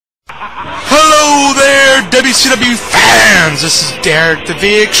Hello there, WCW fans! This is Derek the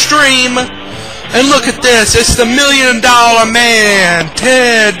V Extreme. And look at this, it's the $1 Million Man,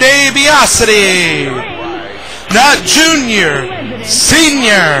 Ted DiBiase. Not junior,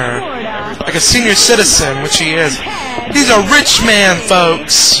 senior. Like a senior citizen, which he is. He's a rich man,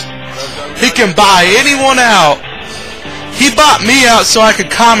 folks. He can buy anyone out. He bought me out so I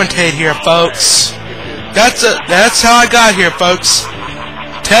could commentate here, folks. That's how I got here, folks.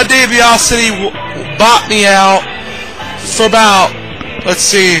 Ted DiBiase bought me out for about, let's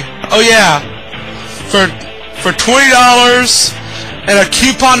see, oh yeah, for $20 and a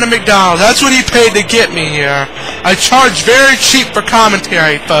coupon to McDonald's. That's what he paid to get me here. I charge very cheap for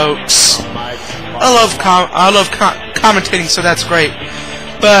commentary, folks. I love commentating, so that's great.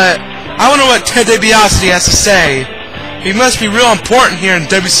 But I want to know what Ted DiBiase has to say. He must be real important here in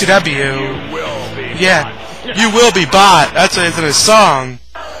WCW. Yeah, you will be bought. That's what is in his song.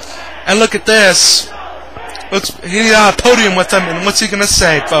 And look at this. He's on a podium with them, and what's he gonna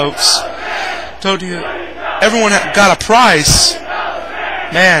say, folks? Told you, everyone got a price.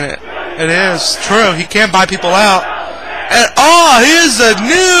 Man, it is true. He can't buy people out. And he's the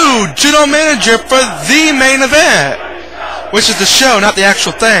new general manager for the main event, which is the show, not the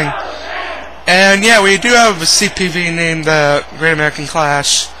actual thing. And yeah, we do have a CPV named the Great American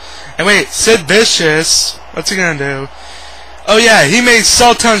Clash. And wait, Sid Vicious, what's he gonna do? Oh yeah, he made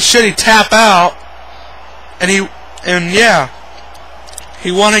Sultan Shetty tap out, and yeah,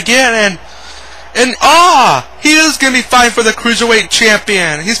 he won again, and he is gonna be fighting for the Cruiserweight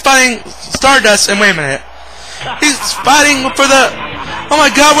Champion. He's fighting Stardust, and wait a minute, he's fighting for the, oh my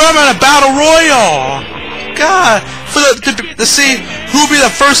God, we're in a battle royal. God, to see who'll be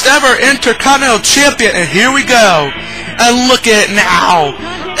the first ever Intercontinental Champion, and here we go. And look at it now.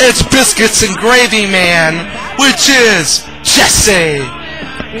 It's Biscuits and Gravy Man, which is Jesse.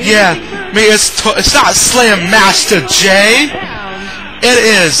 Yeah, I mean, it's not Slam Master J. It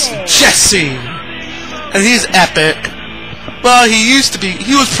is Jesse. And he's epic. Well, he was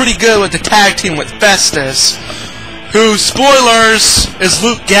pretty good with the tag team with Festus, who, spoilers, is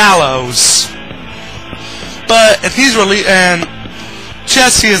Luke Gallows. But, and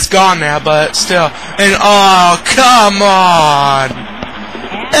Jesse is gone now, but still. And, come on!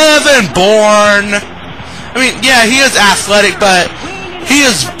 Evan Bourne! I mean, yeah, he is athletic, but he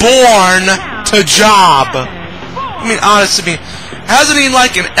is born to job. I mean, honestly, hasn't he,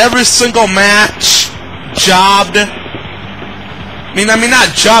 like, in every single match, jobbed? I mean,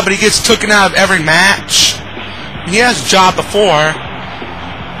 not job, but he gets taken out of every match. He has jobbed before.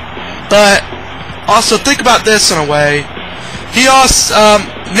 But, also, think about this in a way. He also,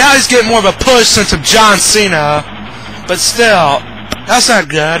 now he's getting more of a push since of John Cena. But still, that's not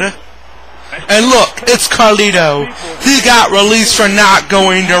good. And look, it's Carlito. He got released for not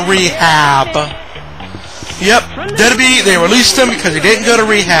going to rehab. Yep, they released him because he didn't go to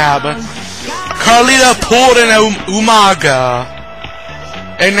rehab. Carlito pulled an Umaga.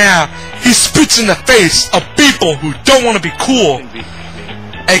 And now, he spits in the face of people who don't want to be cool.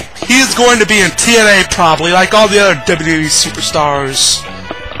 And he's going to be in TNA probably, like all the other WWE superstars.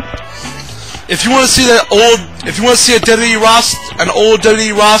 If you want to see an old WWE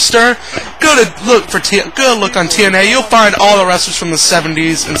roster, go look on TNA. You'll find all the wrestlers from the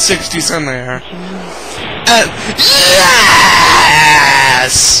 70s and 60s in there. And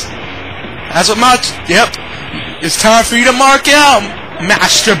yes, that's what yep. It's time for you to mark out,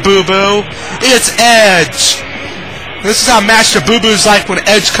 Master Boo Boo. It's Edge. This is how Master Boo Boo's like when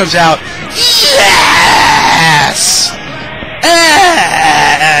Edge comes out. Yes!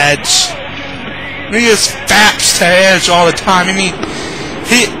 Edge! He just faps to Edge all the time. I mean,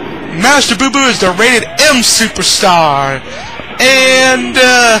 Master Boo Boo is the rated M superstar. And,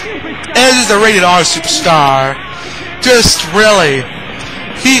 Edge is the rated R superstar. Just really.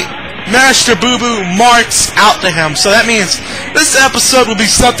 Master Boo Boo marks out to him. So that means this episode will be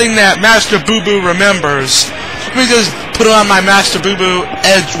something that Master Boo Boo remembers. Let me just put on my Master Boo Boo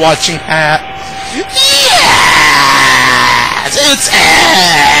Edge watching hat. Yes! It's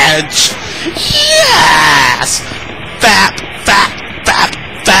Edge! Yes! Fap, fap, fap,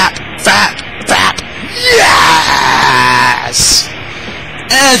 fap, fap, fap. Yes!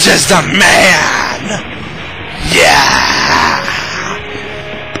 Edge is the man! Yeah!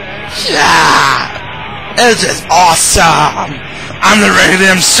 Yeah! Edge is awesome! I'm the rated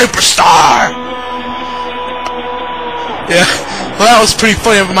M superstar! Yeah, well, that was pretty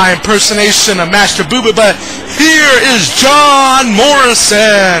funny of my impersonation of Master Boo Boo, but here is John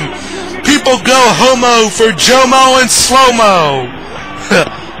Morrison! People go homo for Jomo and Slow-Mo!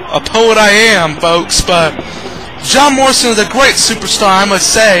 A poet I am, folks, but John Morrison is a great superstar, I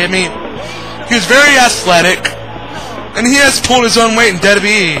must say. I mean, he was very athletic, and he has pulled his own weight in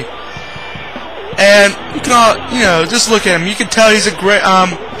WWE. And you can all, you know, just look at him. You can tell he's a great,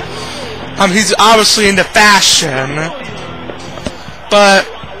 he's obviously into fashion. But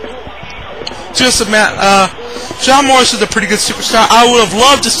just John Morrison is a pretty good superstar. I would have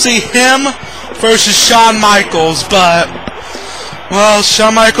loved to see him versus Shawn Michaels, but well,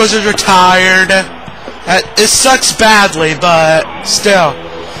 Shawn Michaels is retired. It sucks badly, but still.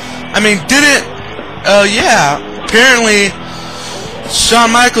 I mean, yeah, apparently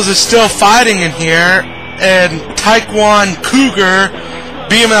Shawn Michaels is still fighting in here, and Taekwon Cougar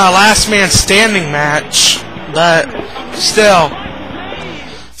beat him in a last man standing match, but still,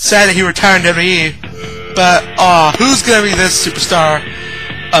 sad that he retired in WWE. But, who's gonna be this superstar?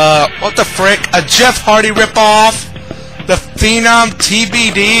 What the frick? A Jeff Hardy ripoff? The Phenom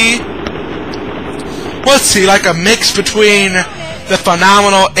TBD? What's he, like a mix between the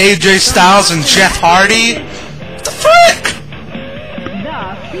phenomenal AJ Styles and Jeff Hardy? What the frick?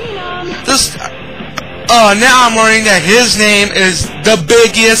 Now I'm learning that his name is the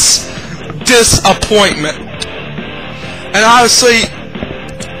biggest disappointment. And obviously,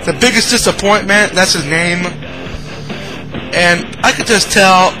 the biggest disappointment, that's his name. And I could just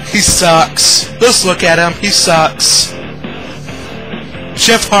tell he sucks. Let's look at him, he sucks.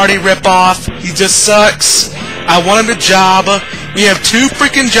 Jeff Hardy ripoff, he just sucks. I want him to job. We have two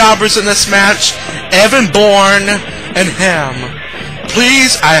freaking jobbers in this match, Evan Bourne and him.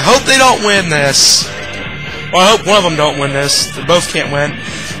 Please, I hope they don't win this. Well, I hope one of them don't win this. They both can't win.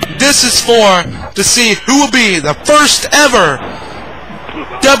 This is to see who will be the first ever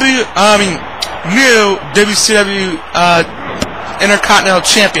new WCW Intercontinental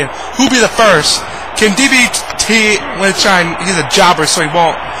Champion. Who will be the first? Can DBT, he's a jobber, so he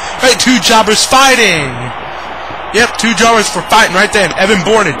won't. Right, two jobbers fighting. Yep, two jobbers for fighting right then. Evan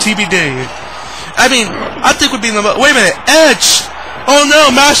Bourne and TBD. I mean, I think would be the wait a minute, Edge. Oh no,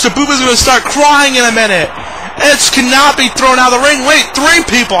 Master Booba's gonna start crying in a minute. Edge cannot be thrown out of the ring. Wait, 3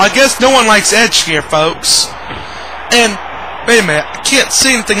 people. I guess no one likes Edge here, folks. And wait a minute, I can't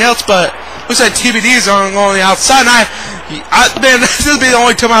see anything else, but looks like TBD's on the outside. And man, this will be the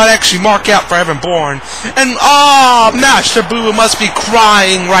only time I would actually mark out for Evan Bourne. And Master Booba must be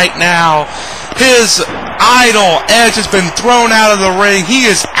crying right now. His idol Edge has been thrown out of the ring. He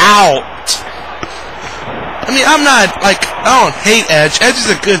is out. I mean, I don't hate Edge. Edge is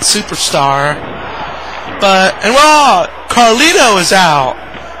a good superstar. But, and Carlito is out.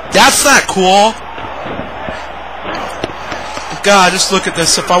 That's not cool. God, just look at this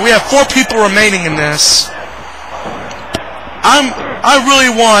so far. We have 4 people remaining in this. I really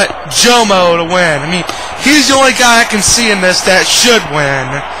want Jomo to win. I mean, he's the only guy I can see in this that should win.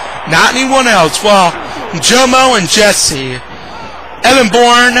 Not anyone else. Well, Jomo and Jesse. Evan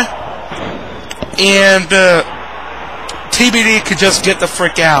Bourne and TBD could just get the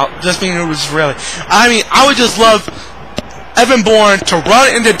frick out. Just mean it was really. I mean, I would just love Evan Bourne to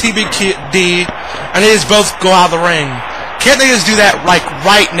run into TBD and they just both go out of the ring. Can't they just do that like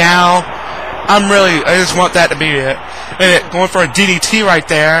right now? I just want that to be it. Going for a DDT right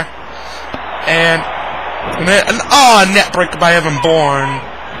there. And a net breaker by Evan Bourne.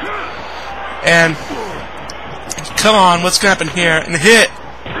 And come on, what's gonna happen here? And hit.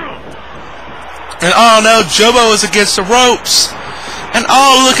 And oh no, Jomo is against the ropes. And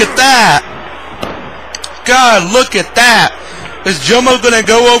oh, look at that. God, look at that. Is Jomo gonna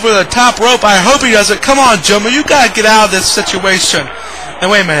go over the top rope? I hope he doesn't. Come on, Jomo, you gotta get out of this situation. And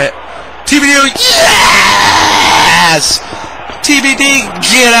wait a minute. TBD, yes! TBD,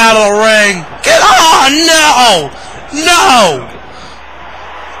 get out of the ring. Get on! No! No!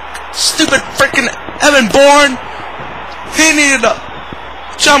 Stupid freaking Evan Bourne.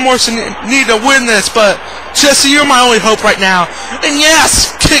 John Morrison needed to win this, but Jesse, you're my only hope right now. And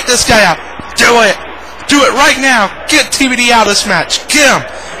yes, kick this guy out. Do it. Do it right now. Get TBD out of this match. Get him.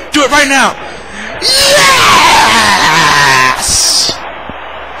 Do it right now. Yes!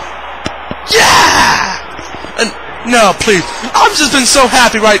 Yeah! And no, please. I've just been so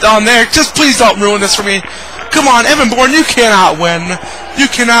happy right on there. Just please don't ruin this for me. Come on, Evan Bourne, you cannot win. You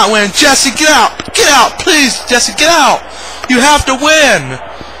cannot win. Jesse, get out. Get out. Please, Jesse, get out. You have to win.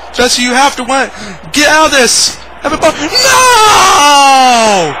 Jesse, you have to win. Get out of this. Evan Bourne.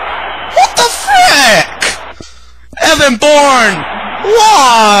 No! What the frick? Evan Bourne.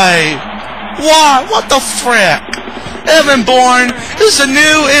 Why? Why? What the frick? Evan Bourne is the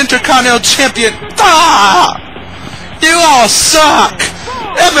new Intercontinental Champion. Ah! You all suck.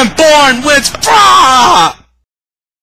 Evan Bourne wins. Ah!